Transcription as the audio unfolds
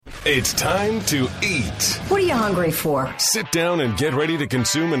It's time to eat. What are you hungry for? Sit down and get ready to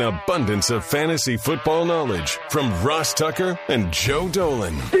consume an abundance of fantasy football knowledge from Ross Tucker and Joe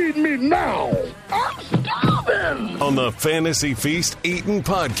Dolan. Feed me now. I'm starving. On the Fantasy Feast Eatin'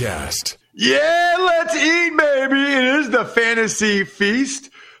 Podcast. Yeah, let's eat, baby. It is the Fantasy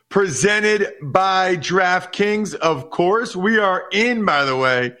Feast presented by DraftKings, of course. We are in, by the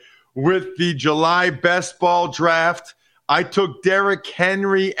way, with the July best ball draft. I took Derrick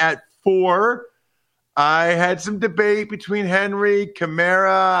Henry at 4. I had some debate between Henry,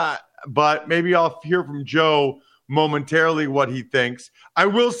 Kamara, but maybe I'll hear from Joe momentarily what he thinks. I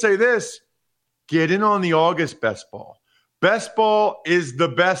will say this, get in on the August best ball. Best ball is the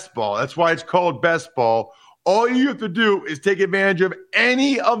best ball. That's why it's called best ball. All you have to do is take advantage of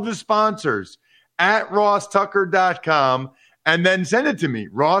any of the sponsors at rosstucker.com and then send it to me,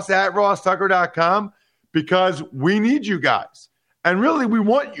 Ross at rosstucker.com, because we need you guys. And really, we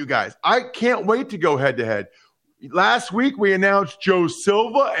want you guys. I can't wait to go head-to-head. Last week, we announced Joe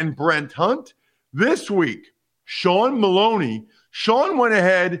Silva and Brent Hunt. This week, Sean Maloney. Sean went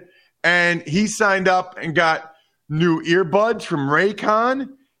ahead and he signed up and got new earbuds from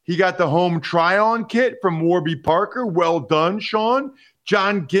Raycon. He got the home try-on kit from Warby Parker. Well done, Sean.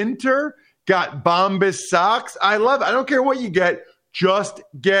 John Ginter got Bombas socks. I love it. I don't care what you get. Just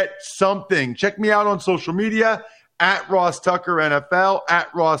get something. Check me out on social media at Ross Tucker NFL,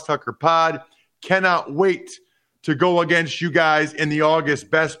 at Ross Tucker Pod. Cannot wait to go against you guys in the August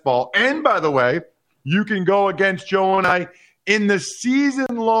best ball. And by the way, you can go against Joe and I in the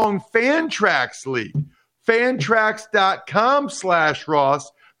season-long Fantrax League.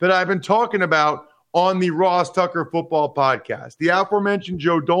 Fantrax.com/Ross that I've been talking about on the Ross Tucker Football Podcast. The aforementioned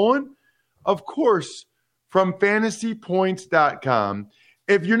Joe Dolan, of course, from fantasypoints.com.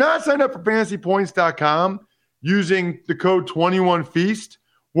 If you're not signed up for fantasypoints.com using the code 21Feast,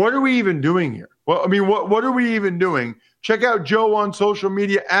 what are we even doing here? Well, I mean, what are we even doing? Check out Joe on social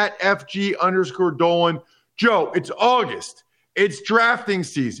media at FG_Dolan. Joe, it's August. It's drafting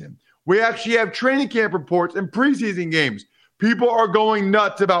season. We actually have training camp reports and preseason games. People are going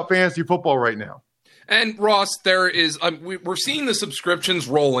nuts about fantasy football right now. And Ross, there is we're seeing the subscriptions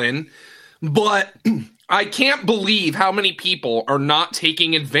roll in, but I can't believe how many people are not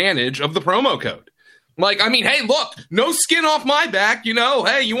taking advantage of the promo code. Like, I mean, hey, look, no skin off my back. You know,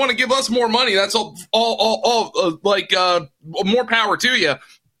 hey, you want to give us more money? That's all more power to you.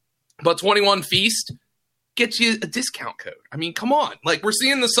 But 21 Feast gets you a discount code. I mean, come on. Like, we're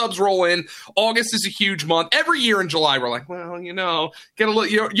seeing the subs roll in. August is a huge month. Every year in July, we're like, well, you know, get a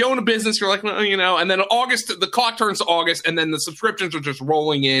little, you own a business. You're like, well, you know, and then August, the clock turns to August, and then the subscriptions are just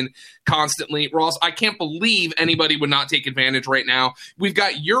rolling in constantly. Ross, I can't believe anybody would not take advantage right now. We've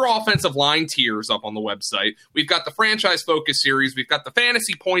got your offensive line tiers up on the website. We've got the franchise focus series. We've got the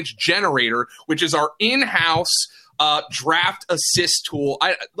fantasy points generator, which is our in-house draft assist tool.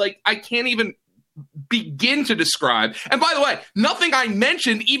 I can't even begin to describe. And by the way, nothing I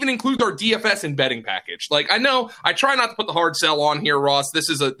mentioned even includes our DFS and betting package. Like, I know I try not to put the hard sell on here, Ross. This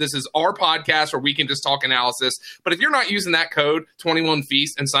is our podcast where we can just talk analysis. But if you're not using that code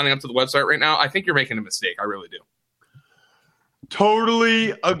 21Feast and signing up to the website right now, I think you're making a mistake. I really do.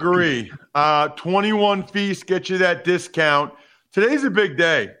 Totally agree. 21Feast gets you that discount. Today's a big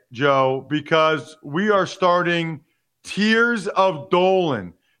day, Joe, because we are starting Tiers of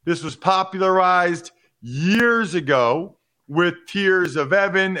Dolan. This was popularized years ago with Tiers of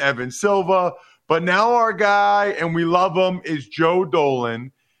Evan Silva. But now our guy, and we love him, is Joe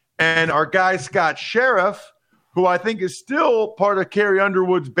Dolan. And our guy, Scott Sheriff, who I think is still part of Carrie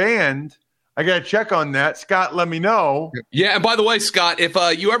Underwood's band. I got to check on that. Scott, let me know. Yeah, and by the way, Scott, if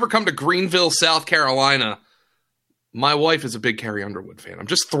you ever come to Greenville, South Carolina, my wife is a big Carrie Underwood fan. I'm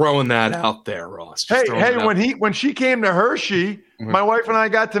just throwing that out there, Ross. When she came to Hershey, my wife and I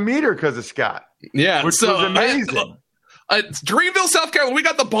got to meet her because of Scott. Yeah, which was amazing. Greenville, South Carolina. We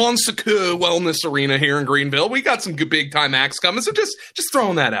got the Bon Secours Wellness Arena here in Greenville. We got some good big time acts coming. So just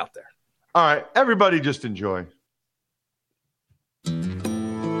throwing that out there. All right, everybody, just enjoy. And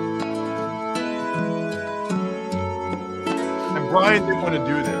Brian didn't want to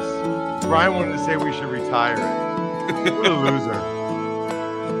do this. Brian wanted to say we should retire it. What a loser.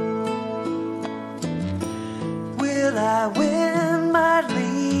 Will I win my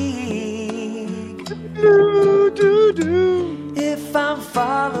league? If I'm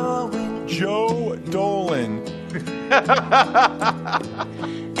following Joe Dolan.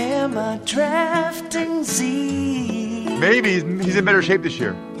 Am I drafting Z? Maybe he's in better shape this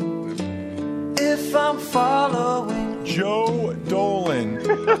year. If I'm following Joe Dolan.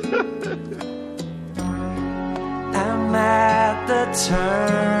 I'm I'm at the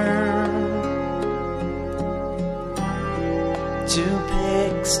turn. 2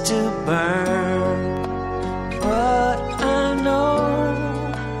 picks to burn, but I know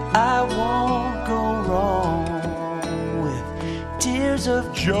I won't go wrong with tears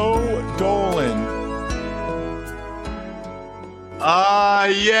of Joe Dolan.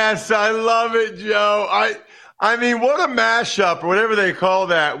 Yes, I love it, Joe. I mean, what a mashup, or whatever they call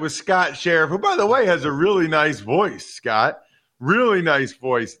that, with Scott Sheriff, who, by the way, has a really nice voice, Scott. Really nice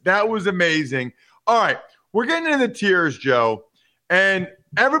voice. That was amazing. All right, we're getting into the tiers, Joe, and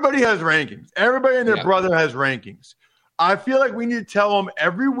everybody has rankings. Everybody and their brother has rankings. I feel like we need to tell them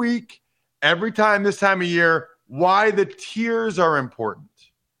every week, every time this time of year, why the tiers are important.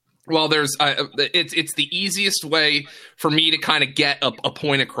 Well, it's the easiest way for me to kind of get a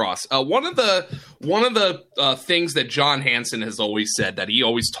point across. One of the things that John Hansen has always said, that he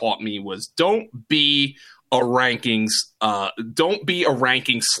always taught me, was don't be a rankings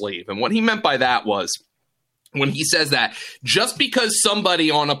slave. And what he meant by that was, when he says that, just because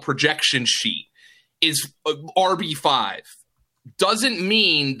somebody on a projection sheet is RB5 doesn't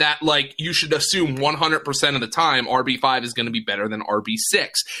mean that, like, you should assume 100% of the time RB5 is going to be better than RB6.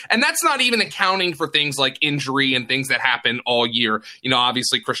 And that's not even accounting for things like injury and things that happen all year. You know,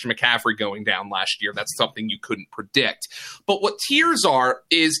 obviously Christian McCaffrey going down last year, that's something you couldn't predict. But what tiers are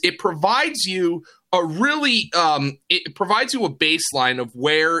is it provides you it provides you a baseline of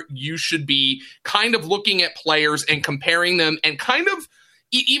where you should be kind of looking at players and comparing them, and kind of,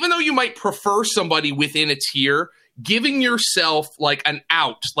 even though you might prefer somebody within a tier, giving yourself like an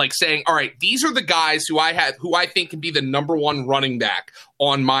out, like saying, all right, these are the guys who I think can be the number one running back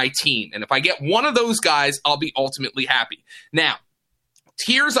on my team. And if I get one of those guys, I'll be ultimately happy. Now,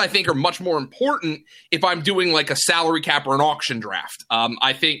 tiers, I think, are much more important if I'm doing like a salary cap or an auction draft.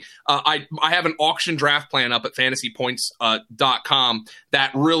 I think I have an auction draft plan up at fantasypoints.com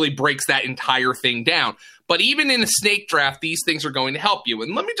that really breaks that entire thing down. But even in a snake draft, these things are going to help you.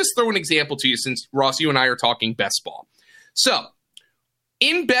 And let me just throw an example to you, since, Ross, you and I are talking best ball. So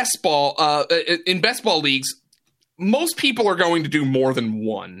in best ball leagues, most people are going to do more than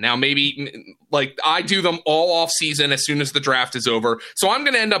one. Now, maybe like I do them all off season as soon as the draft is over. So I'm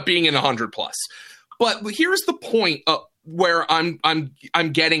going to end up being in 100 plus. But here's the point where I'm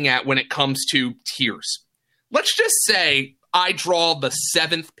getting at when it comes to tiers. Let's just say I draw the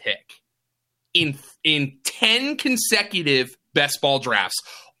 7th pick in 10 consecutive best ball drafts,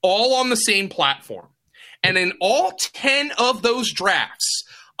 all on the same platform. And in all 10 of those drafts,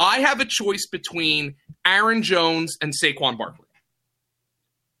 I have a choice between Aaron Jones and Saquon Barkley.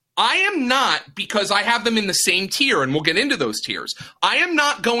 I am not, because I have them in the same tier, and we'll get into those tiers, I am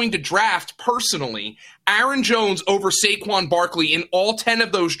not going to draft personally Aaron Jones over Saquon Barkley in all 10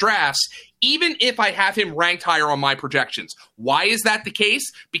 of those drafts, even if I have him ranked higher on my projections. Why is that the case?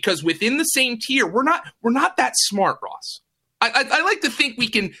 Because within the same tier, we're not that smart, Ross. I like to think we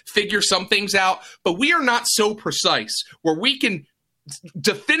can figure some things out, but we are not so precise where we can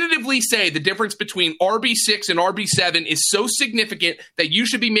definitively say the difference between RB6 and RB7 is so significant that you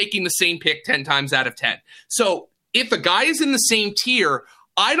should be making the same pick 10 times out of 10. So if a guy is in the same tier,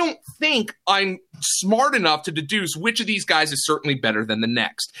 I don't think I'm smart enough to deduce which of these guys is certainly better than the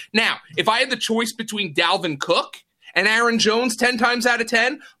next. Now, if I had the choice between Dalvin Cook and Aaron Jones 10 times out of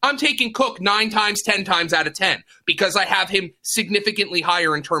 10, I'm taking Cook 9 times, 10 times out of 10, because I have him significantly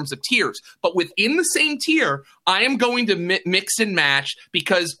higher in terms of tiers. But within the same tier, I am going to mix and match,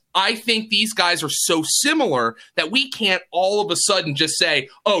 because I think these guys are so similar that we can't all of a sudden just say,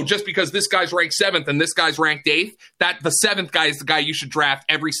 oh, just because this guy's ranked 7th and this guy's ranked 8th, that the 7th guy is the guy you should draft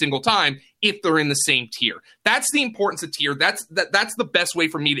every single time if they're in the same tier. That's the importance of tier. That's the best way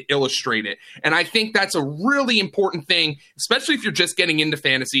for me to illustrate it. And I think that's a really important thing, especially if you're just getting into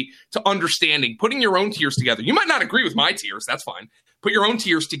fantasy, to understanding, putting your own tiers together. You might not agree with my tiers. That's fine. Put your own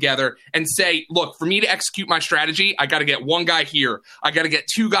tiers together and say, look, for me to execute my strategy, I got to get one guy here. I got to get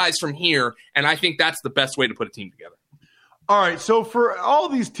 2 guys from here. And I think that's the best way to put a team together. All right. So for all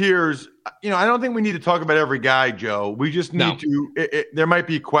these tiers, I don't think we need to talk about every guy, Joe. We just need to, there might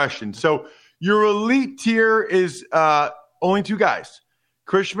be questions. So your elite tier is only 2 guys,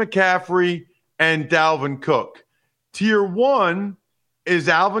 Christian McCaffrey and Dalvin Cook. Tier 1 is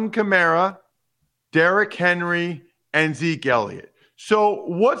Alvin Kamara, Derrick Henry, and Zeke Elliott. So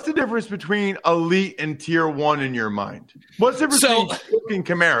what's the difference between elite and tier 1 in your mind? What's the difference between Cook and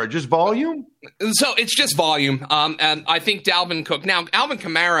Kamara? Just volume? So it's just volume. And I think Dalvin Cook. Now, Alvin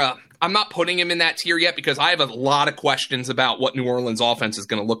Kamara, I'm not putting him in that tier yet because I have a lot of questions about what New Orleans offense is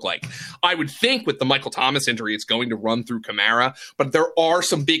going to look like. I would think with the Michael Thomas injury, it's going to run through Kamara, but there are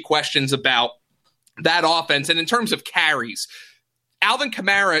some big questions about that offense. And in terms of carries, Alvin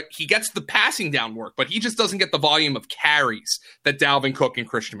Kamara, he gets the passing down work, but he just doesn't get the volume of carries that Dalvin Cook and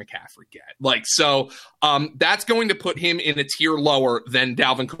Christian McCaffrey get. That's going to put him in a tier lower than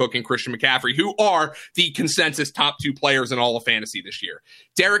Dalvin Cook and Christian McCaffrey, who are the consensus top 2 players in all of fantasy this year.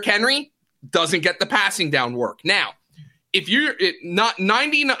 Derrick Henry doesn't get the passing down work. Now, if you're not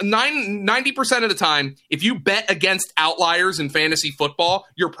 90% of the time, if you bet against outliers in fantasy football,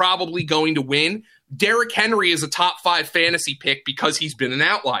 you're probably going to win. Derrick Henry is a top 5 fantasy pick because he's been an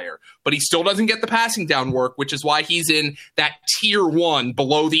outlier, but he still doesn't get the passing down work, which is why he's in that tier 1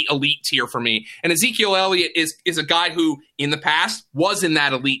 below the elite tier for me. And Ezekiel Elliott is a guy who in the past was in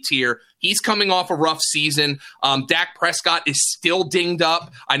that elite tier. He's coming off a rough season. Dak Prescott is still dinged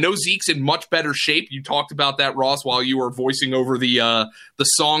up. I know Zeke's in much better shape. You talked about that, Ross, while you were voicing over the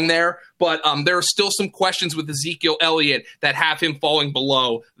song there. But there are still some questions with Ezekiel Elliott that have him falling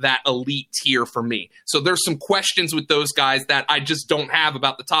below that elite tier for me. So there's some questions with those guys that I just don't have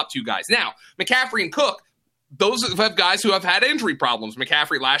about the top 2 guys. Now, McCaffrey and Cook, those have guys who have had injury problems.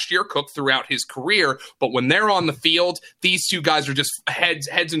 McCaffrey last year, Cook throughout his career, but when they're on the field, these 2 guys are just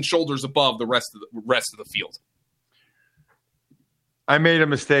heads and shoulders above the rest of the field. I made a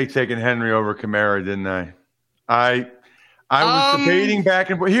mistake taking Henry over Kamara, didn't I? I was debating back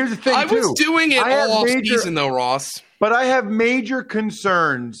and forth. Here's the thing, I was doing it all off season, though, Ross. But I have major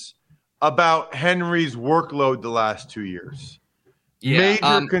concerns about Henry's workload the last 2 years. Yeah,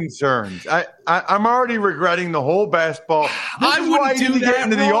 major concerns. I'm already regretting the whole best ball. I wouldn't do that. Get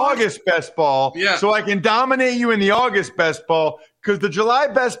into the August best ball, so I can dominate you in the August best ball because the July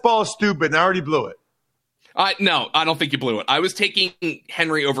best ball is stupid, and I already blew it. No, I don't think you blew it. I was taking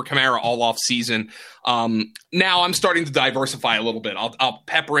Henry over Kamara all off season. Now I'm starting to diversify a little bit. I'll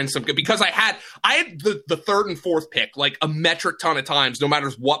pepper in some because I had the 3rd and 4th pick like a metric ton of times, no matter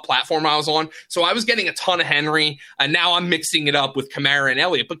what platform I was on. So I was getting a ton of Henry, and now I'm mixing it up with Kamara and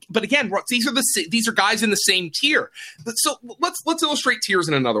Elliott. But again, these are guys in the same tier. So let's illustrate tiers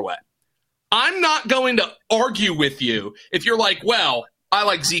in another way. I'm not going to argue with you if you're like, well, I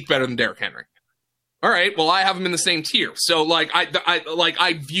like Zeke better than Derrick Henry. All right, well, I have them in the same tier. So,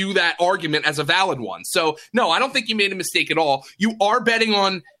 I view that argument as a valid one. So, no, I don't think you made a mistake at all. You are betting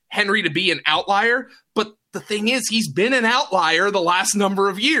on Henry to be an outlier, but the thing is, he's been an outlier the last number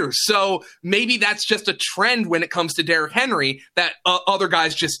of years. So maybe that's just a trend when it comes to Derrick Henry that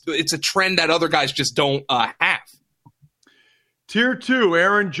it's a trend that other guys just don't have. Tier 2,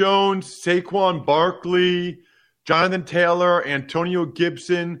 Aaron Jones, Saquon Barkley, Jonathan Taylor, Antonio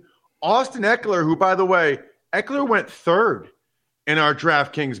Gibson, Austin Eckler, who, by the way, Eckler went 3rd in our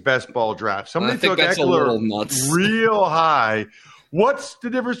DraftKings best ball draft. Somebody took Eckler real high. What's the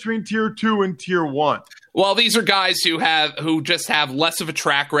difference between tier 2 and tier 1? Well, these are guys who just have less of a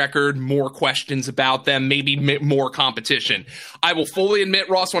track record, more questions about them, maybe more competition. I will fully admit,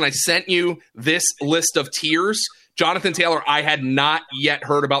 Ross, when I sent you this list of tiers, Jonathan Taylor, I had not yet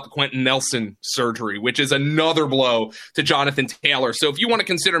heard about the Quentin Nelson surgery, which is another blow to Jonathan Taylor. So if you want to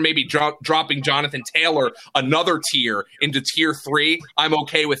consider maybe dropping Jonathan Taylor another tier into tier 3, I'm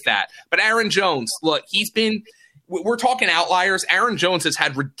okay with that. But Aaron Jones, look, we're talking outliers. Aaron Jones has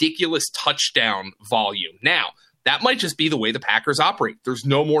had ridiculous touchdown volume. Now, that might just be the way the Packers operate. There's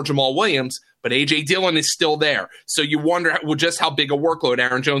no more Jamal Williams, but A.J. Dillon is still there. So you wonder just how big a workload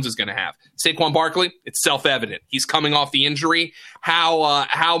Aaron Jones is going to have. Saquon Barkley, it's self-evident. He's coming off the injury.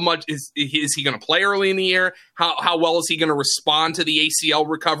 How much is he going to play early in the year? How well is he going to respond to the ACL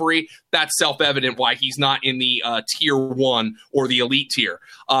recovery? That's self-evident why he's not in the tier 1 or the elite tier.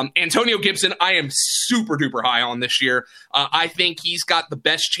 Antonio Gibson, I am super-duper high on this year. I think he's got the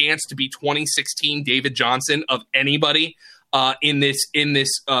best chance to be 2016 David Johnson of anybody. In this,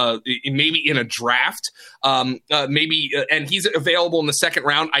 maybe in a draft, and he's available in the second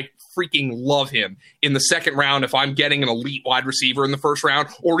round. I freaking love him in the second round if I'm getting an elite wide receiver in the first round,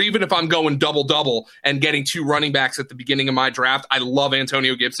 or even if I'm going double and getting 2 running backs at the beginning of my draft. I love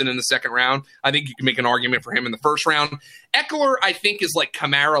Antonio Gibson in the second round. I think you can make an argument for him in the first round. Eckler, I think, is like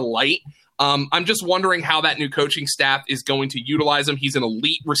Kamara light. I'm just wondering how that new coaching staff is going to utilize him. He's an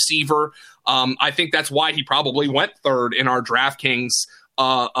elite receiver. I think that's why he probably went 3rd in our DraftKings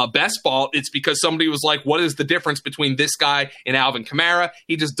best ball. It's because somebody was like, what is the difference between this guy and Alvin Kamara?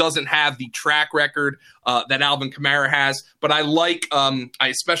 He just doesn't have the track record that Alvin Kamara has. But I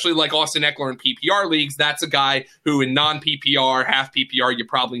especially like Austin Eckler in PPR leagues. That's a guy who in non-PPR, half PPR, you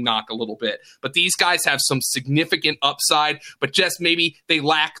probably knock a little bit. But these guys have some significant upside, but just maybe they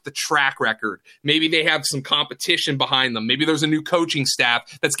lack the track record. Maybe they have some competition behind them. Maybe there's a new coaching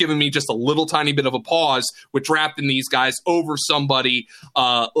staff that's given me just a little tiny bit of a pause with drafting these guys over somebody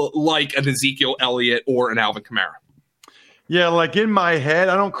like an Ezekiel Elliott or an Alvin Kamara. Yeah, like in my head,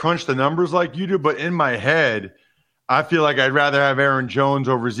 I don't crunch the numbers like you do, but in my head, I feel like I'd rather have Aaron Jones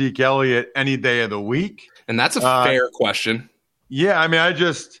over Zeke Elliott any day of the week. And that's a fair question. Yeah, I mean,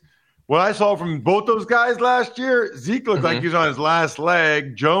 what I saw from both those guys last year, Zeke looked like he was on his last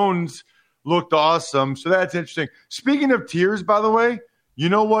leg. Jones looked awesome. So that's interesting. Speaking of tiers, by the way, you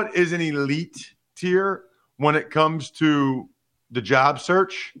know what is an elite tier when it comes to the job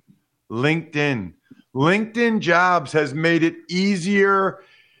search? LinkedIn. LinkedIn Jobs has made it easier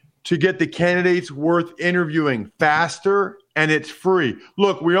to get the candidates worth interviewing faster, and it's free.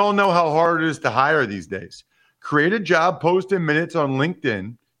 Look, we all know how hard it is to hire these days. Create a job post in minutes on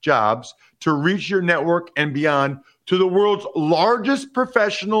LinkedIn Jobs to reach your network and beyond to the world's largest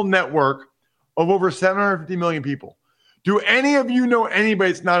professional network of over 750 million people. Do any of you know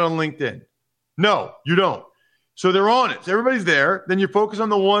anybody that's not on LinkedIn? No, you don't. So they're on it. So everybody's there. Then you focus on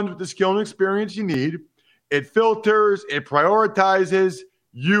the ones with the skill and experience you need. It filters, it prioritizes,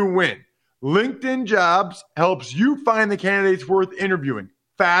 you win. LinkedIn Jobs helps you find the candidates worth interviewing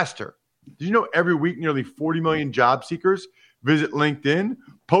faster. Did you know every week nearly 40 million job seekers visit LinkedIn?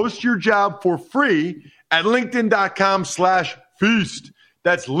 Post your job for free at linkedin.com/feast.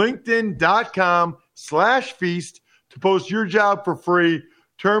 That's linkedin.com/feast to post your job for free.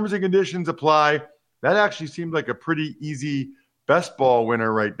 Terms and conditions apply. That actually seemed like a pretty easy best ball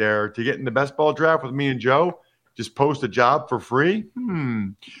winner right there. To get in the best ball draft with me and Joe, just post a job for free.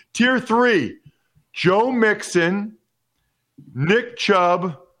 Tier 3, Joe Mixon, Nick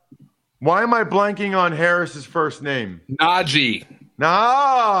Chubb. Why am I blanking on Harris's first name? Najee.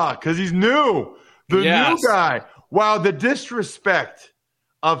 Because he's new. New guy. Wow, the disrespect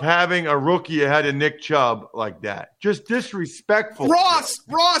of having a rookie ahead of Nick Chubb like that. Just disrespectful. Ross,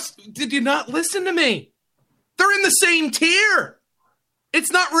 did you not listen to me? They're in the same tier.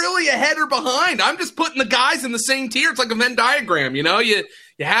 It's not really ahead or behind. I'm just putting the guys in the same tier. It's like a Venn diagram, you know? You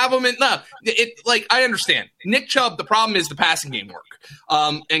have them in – no, I understand. Nick Chubb, the problem is the passing game work.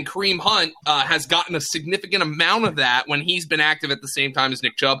 And Kareem Hunt has gotten a significant amount of that when he's been active at the same time as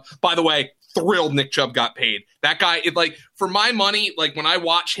Nick Chubb. By the way, thrilled Nick Chubb got paid. That guy, for my money, when I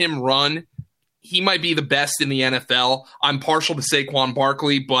watch him run, he might be the best in the NFL. I'm partial to Saquon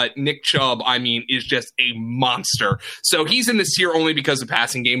Barkley, but Nick Chubb, is just a monster. So he's in this tier only because of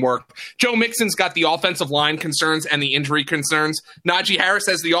passing game work. Joe Mixon's got the offensive line concerns and the injury concerns. Najee Harris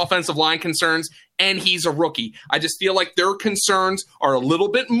has the offensive line concerns, and he's a rookie. I just feel like their concerns are a little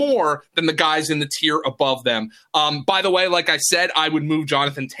bit more than the guys in the tier above them. By the way, like I said, I would move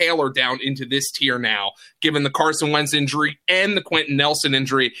Jonathan Taylor down into this tier now, given the Carson Wentz injury and the Quentin Nelson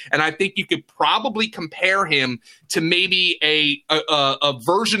injury. And I think you could probably compare him to maybe a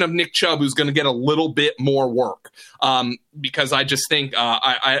version of Nick Chubb who's going to get a little bit more work. Because I just think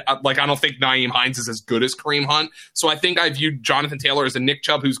I don't think Nyheim Hines is as good as Kareem Hunt. So I think I viewed Jonathan Taylor as a Nick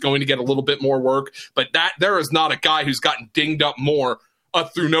Chubb who's going to get a little bit more work. But there is not a guy who's gotten dinged up more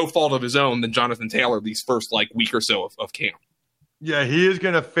through no fault of his own than Jonathan Taylor these first week or so of camp. Yeah, he is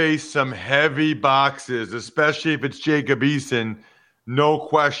going to face some heavy boxes, especially if it's Jacob Eason, no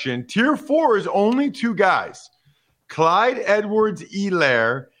question. Tier 4 is only 2 guys, Clyde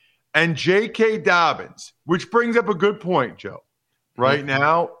Edwards-Helaire and J.K. Dobbins, which brings up a good point, Joe. Right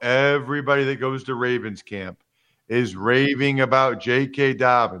now, everybody that goes to Ravens camp is raving about J.K.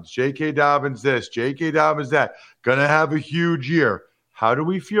 Dobbins. J.K. Dobbins this, J.K. Dobbins that. Going to have a huge year. How do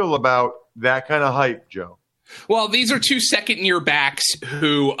we feel about that kind of hype, Joe? Well, these are 2 second-year backs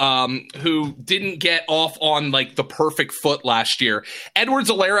who didn't get off on the perfect foot last year.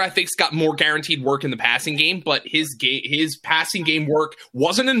 Edwards-Helaire, I think, has got more guaranteed work in the passing game, but his passing game work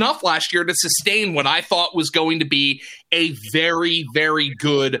wasn't enough last year to sustain what I thought was going to be a very, very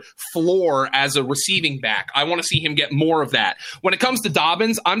good floor as a receiving back. I want to see him get more of that. When it comes to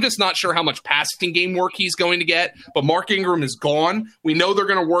Dobbins, I'm just not sure how much passing game work he's going to get, but Mark Ingram is gone. We know they're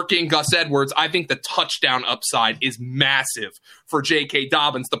going to work in Gus Edwards. I think the touchdown upside is massive for J.K.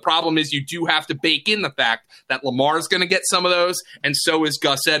 Dobbins. The problem is you do have to bake in the fact that Lamar is going to get some of those, and so is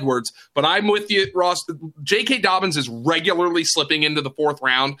Gus Edwards. But I'm with you, Ross. J.K. Dobbins is regularly slipping into the 4th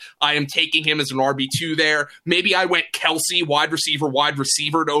round. I am taking him as an RB2 there. Maybe I went Kelsey, wide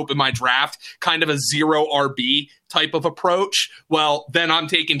receiver to open my draft, kind of a 0 RB type of approach. Well, then I'm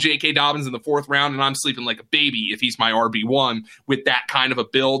taking J.K. Dobbins in the 4th round, and I'm sleeping like a baby if he's my RB1 with that kind of a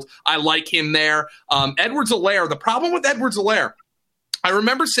build. I like him there. Edwards-Helaire, the problem with Edwards-Helaire, I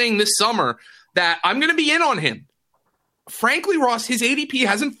remember saying this summer that I'm going to be in on him. frankly, Ross, his ADP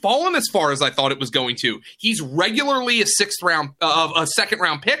hasn't fallen as far as I thought it was going to. He's regularly a second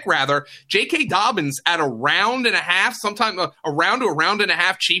round pick rather. J.K. Dobbins at a round and a half, sometime a round to a round and a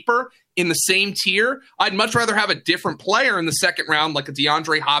half cheaper in the same tier. I'd much rather have a different player in the second round, like a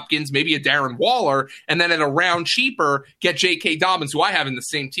DeAndre Hopkins, maybe a Darren Waller, and then at a round cheaper, get J.K. Dobbins, who I have in the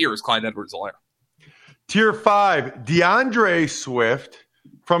same tier as Clyde Edwards-Helaire. Tier 5, DeAndre Swift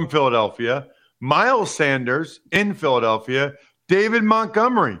from Philadelphia, Miles Sanders in Philadelphia, David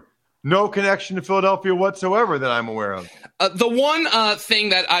Montgomery. No connection to Philadelphia whatsoever that I'm aware of. The one thing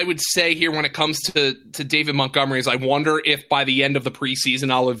that I would say here when it comes to David Montgomery is I wonder if by the end of the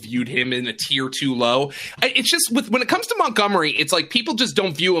preseason I'll have viewed him in a tier too low. It's just when it comes to Montgomery, it's like people just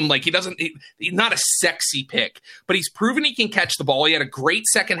don't view him like he's not a sexy pick, but he's proven he can catch the ball. He had a great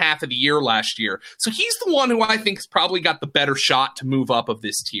second half of the year last year. So he's the one who I think has probably got the better shot to move up of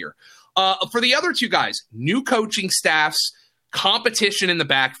this tier. For the other two guys, new coaching staffs, competition in the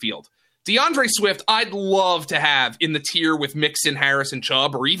backfield. DeAndre Swift, I'd love to have in the tier with Mixon, Harris, and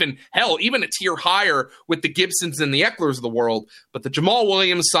Chubb, or even a tier higher with the Gibsons and the Ecklers of the world. But the Jamal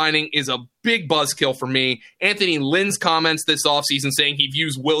Williams signing is a big buzzkill for me. Anthony Lynn's comments this offseason saying he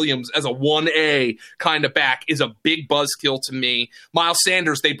views Williams as a 1A kind of back is a big buzzkill to me. Miles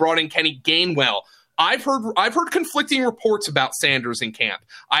Sanders, they brought in Kenny Gainwell. I've heard conflicting reports about Sanders in camp.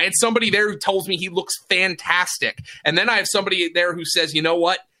 I had somebody there who tells me he looks fantastic. And then I have somebody there who says, you know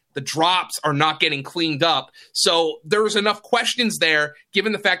what? The drops are not getting cleaned up. So there's enough questions there,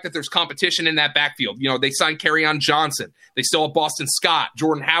 given the fact that there's competition in that backfield. You know, they signed Kerryon Johnson. They still have Boston Scott.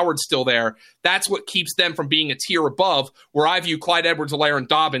 Jordan Howard's still there. That's what keeps them from being a tier above, where I view Clyde Edwards-Helaire and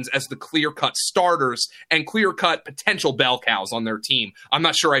Dobbins as the clear-cut starters and clear-cut potential bell cows on their team. I'm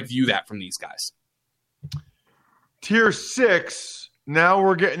not sure I view that from these guys. Tier 6, now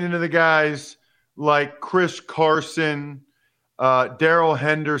we're getting into the guys like Chris Carson, Darrell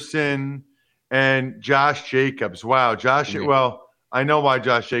Henderson, and Josh Jacobs. Wow, well, I know why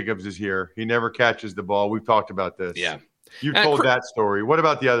Josh Jacobs is here. He never catches the ball. We've talked about this. Yeah. You've told that story. What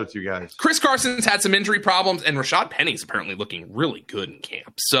about the other two guys? Chris Carson's had some injury problems, and Rashad Penny's apparently looking really good in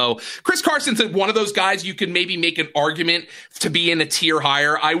camp. So Chris Carson's one of those guys you can maybe make an argument to be in a tier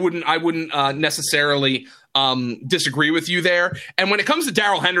higher. I wouldn't necessarily disagree with you there. And when it comes to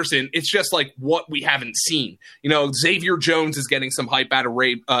Darrell Henderson, it's just like what we haven't seen. You know, Xavier Jones is getting some hype out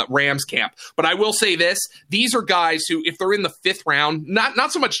of Rams camp. But I will say this, these are guys who, if they're in the 5th round,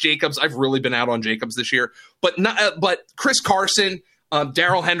 not so much Jacobs, I've really been out on Jacobs this year, but Chris Carson,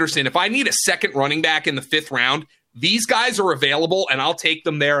 Darrell Henderson, if I need a second running back in the 5th round, these guys are available and I'll take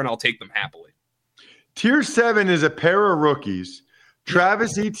them there and I'll take them happily. Tier 7 is a pair of rookies,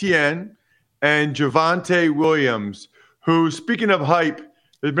 Travis Etienne and Javonte Williams, who, speaking of hype,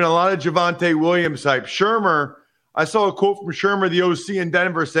 there's been a lot of Javonte Williams hype. Shurmur, I saw a quote from Shurmur, the OC in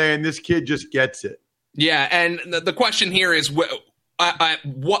Denver, saying this kid just gets it. Yeah, and the question here is at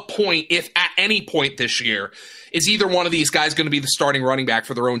what point, if at any point this year, is either one of these guys going to be the starting running back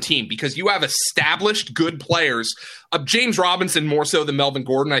for their own team? Because you have established good players. James Robinson more so than Melvin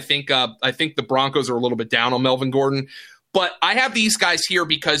Gordon. I think the Broncos are a little bit down on Melvin Gordon. But I have these guys here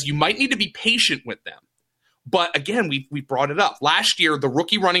because you might need to be patient with them. But again, we brought it up. Last year, the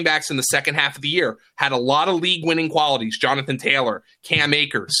rookie running backs in the second half of the year had a lot of league-winning qualities. Jonathan Taylor, Cam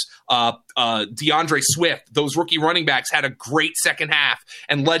Akers, DeAndre Swift. Those rookie running backs had a great second half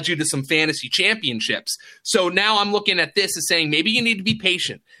and led you to some fantasy championships. So now I'm looking at this as saying maybe you need to be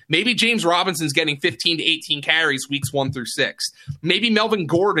patient. Maybe James Robinson's getting 15 to 18 carries weeks 1 through 6. Maybe Melvin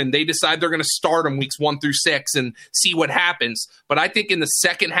Gordon, they decide they're going to start him weeks 1 through 6 and see what happens. But I think in the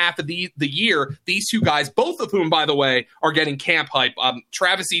second half of the year, these two guys, both of whom, by the way, are getting camp hype.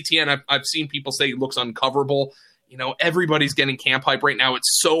 Travis Etienne, I've seen people say he looks uncoverable. You know, everybody's getting camp hype right now.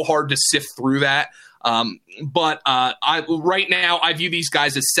 It's so hard to sift through that. But right now, I view these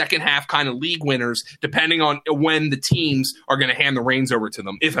guys as second half kind of league winners, depending on when the teams are going to hand the reins over to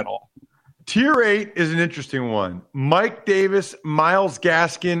them, if at all. Tier 8 is an interesting one. Mike Davis, Myles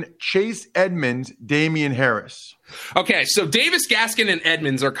Gaskin, Chase Edmonds, Damian Harris. Okay, so Davis, Gaskin, and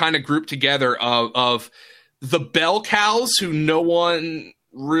Edmonds are kind of grouped together of the bell cows who no one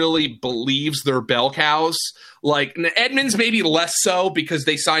really believes they're bell cows. Like Edmonds maybe less so because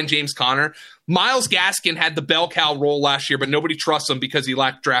they signed James Conner. Myles Gaskin had the bell cow role last year, but nobody trusts him because he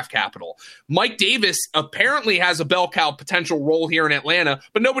lacked draft capital. Mike Davis apparently has a bell cow potential role here in Atlanta,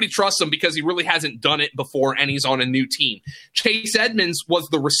 but nobody trusts him because he really hasn't done it before and he's on a new team. Chase Edmonds was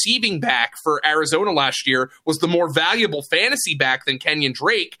the receiving back for Arizona last year, was the more valuable fantasy back than Kenyon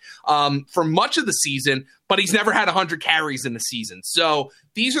Drake for much of the season, but he's never had 100 carries in the season. So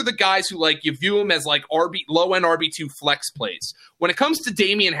these are the guys who, like, you view him as like low-end RB2 flex plays. When it comes to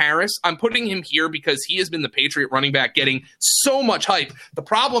Damian Harris, I'm putting him here because he has been the Patriot running back getting so much hype. The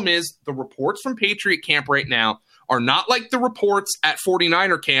problem is the reports from Patriot camp right now are not like the reports at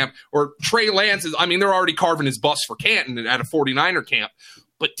 49er camp or Trey Lance is, I mean, they're already carving his bust for Canton at a 49er camp.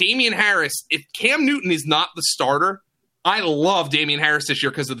 But Damian Harris, if Cam Newton is not the starter, I love Damian Harris this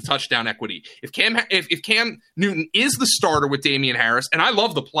year because of the touchdown equity. If Cam Newton is the starter with Damian Harris, and I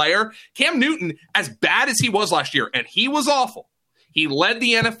love the player, Cam Newton, as bad as he was last year, and he was awful, he led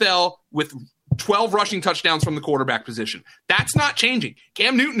the NFL with 12 rushing touchdowns from the quarterback position. That's not changing.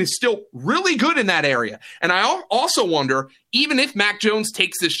 Cam Newton is still really good in that area. And I also wonder, even if Mac Jones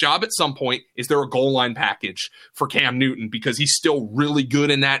takes this job at some point, is there a goal line package for Cam Newton because he's still really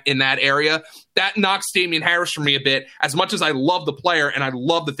good in that area? That knocks Damian Harris for me a bit, as much as I love the player and I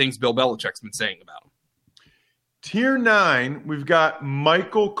love the things Bill Belichick's been saying about him. Tier 9, we've got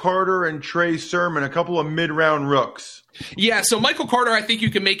Michael Carter and Trey Sermon, a couple of mid-round rooks. Yeah, so Michael Carter, I think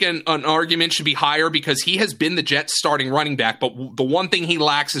you can make an argument should be higher because he has been the Jets' starting running back, but the one thing he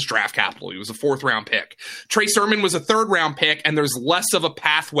lacks is draft capital. He was a 4th-round pick. Trey Sermon was a 3rd-round pick, and there's less of a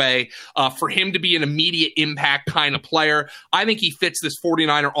pathway for him to be an immediate impact kind of player. I think he fits this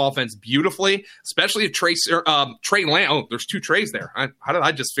 49er offense beautifully, especially if Trey Lance – oh, there's 2 Treys there. How did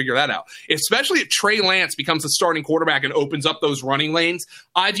I just figure that out? Especially if Trey Lance becomes the starting quarterback and opens up those running lanes.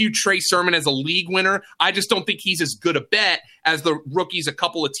 I view Trey Sermon as a league winner. I just don't think he's as good a bet as the rookies a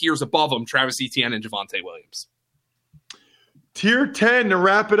couple of tiers above him, Travis Etienne and Javonte Williams. Tier 10 to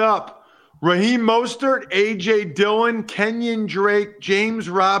wrap it up. Raheem Mostert, A.J. Dillon, Kenyon Drake, James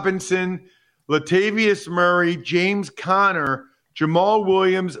Robinson, Latavius Murray, James Conner, Jamal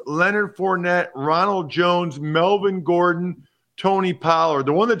Williams, Leonard Fournette, Ronald Jones, Melvin Gordon, Tony Pollard.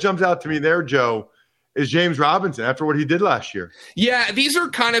 The one that jumps out to me there, Joe, is James Robinson after what he did last year. Yeah, these are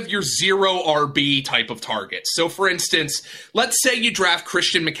kind of your 0 RB type of targets. So, for instance, let's say you draft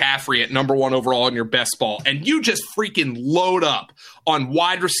Christian McCaffrey at number 1 overall in your best ball, and you just freaking load up on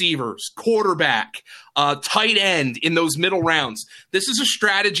wide receivers, quarterback, tight end in those middle rounds. This is a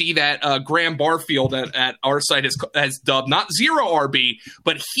strategy that Graham Barfield at our site has dubbed not 0 RB,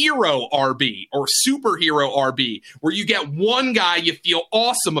 but hero RB or superhero RB, where you get one guy you feel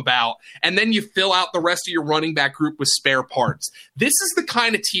awesome about, and then you fill out the rest of your running back group with spare parts. This is the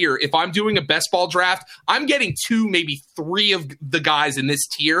kind of tier, if I'm doing a best ball draft, I'm getting 2, maybe 3 of the guys in this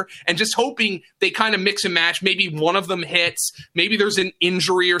tier, and just hoping they kind of mix and match. Maybe one of them hits. Maybe there's an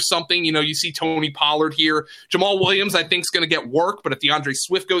injury or something. You know, you see Tony Pollard here. Jamal Williams, I think, is going to get work, but if DeAndre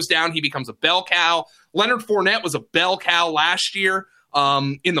Swift goes down, he becomes a bell cow. Leonard Fournette was a bell cow last year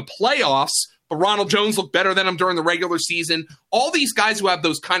in the playoffs, but Ronald Jones looked better than him during the regular season. All these guys who have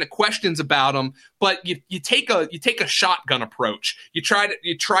those kind of questions about them, but you take a shotgun approach. You try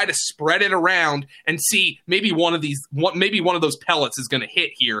to spread it around and see maybe one of those pellets is going to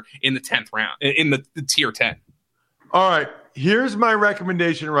hit here in the 10th round in the tier 10. All right, here's my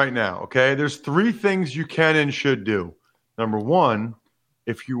recommendation right now, okay? There's 3 things you can and should do. Number 1,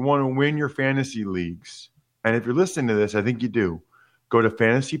 if you want to win your fantasy leagues, and if you're listening to this, I think you do, go to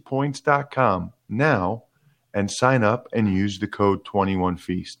fantasypoints.com now and sign up and use the code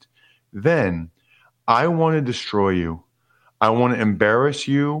 21Feast. Then I want to destroy you. I want to embarrass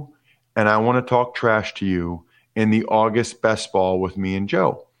you, and I want to talk trash to you in the August Best Ball with me and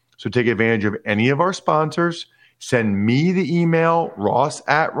Joe. So take advantage of any of our sponsors. Send me the email,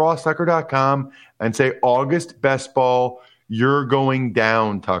 ross@rosstucker.com, and say, August Best Ball, you're going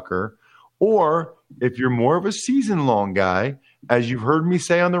down, Tucker. Or if you're more of a season-long guy, as you've heard me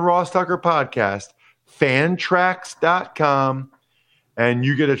say on the Ross Tucker podcast, fantrax.com, and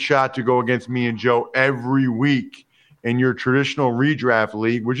you get a shot to go against me and Joe every week in your traditional redraft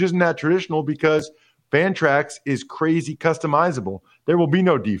league, which isn't that traditional because Fantrax is crazy customizable. There will be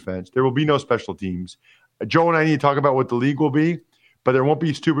no defense. There will be no special teams. Joe and I need to talk about what the league will be, but there won't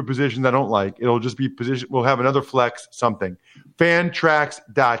be stupid positions I don't like. It'll just be position. We'll have another flex something.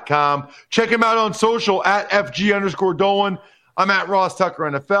 Fantrax.com. Check him out on social at FG_Dolan. I'm at Ross Tucker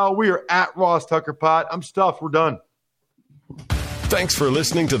NFL. We are at Ross Tucker Pod. I'm stuffed. We're done. Thanks for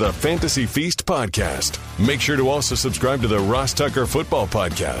listening to the Fantasy Feast podcast. Make sure to also subscribe to the Ross Tucker Football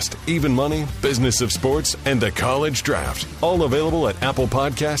Podcast, Even Money, Business of Sports, and the College Draft. All available at Apple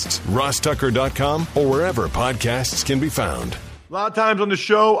Podcasts, rosstucker.com, or wherever podcasts can be found. A lot of times on the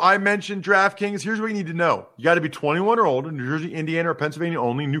show, I mentioned DraftKings. Here's what you need to know. You got to be 21 or older, New Jersey, Indiana, or Pennsylvania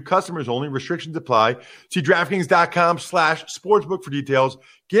only. New customers only. Restrictions apply. See DraftKings.com/sportsbook for details.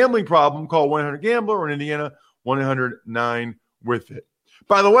 Gambling problem, call 1-800-GAMBLER, or in Indiana, 1-800-9-WITH-IT.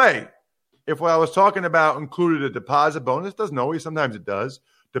 By the way, if what I was talking about included a deposit bonus, doesn't always, sometimes it does.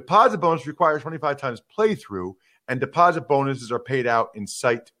 Deposit bonus requires 25 times playthrough, and deposit bonuses are paid out in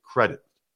site credit.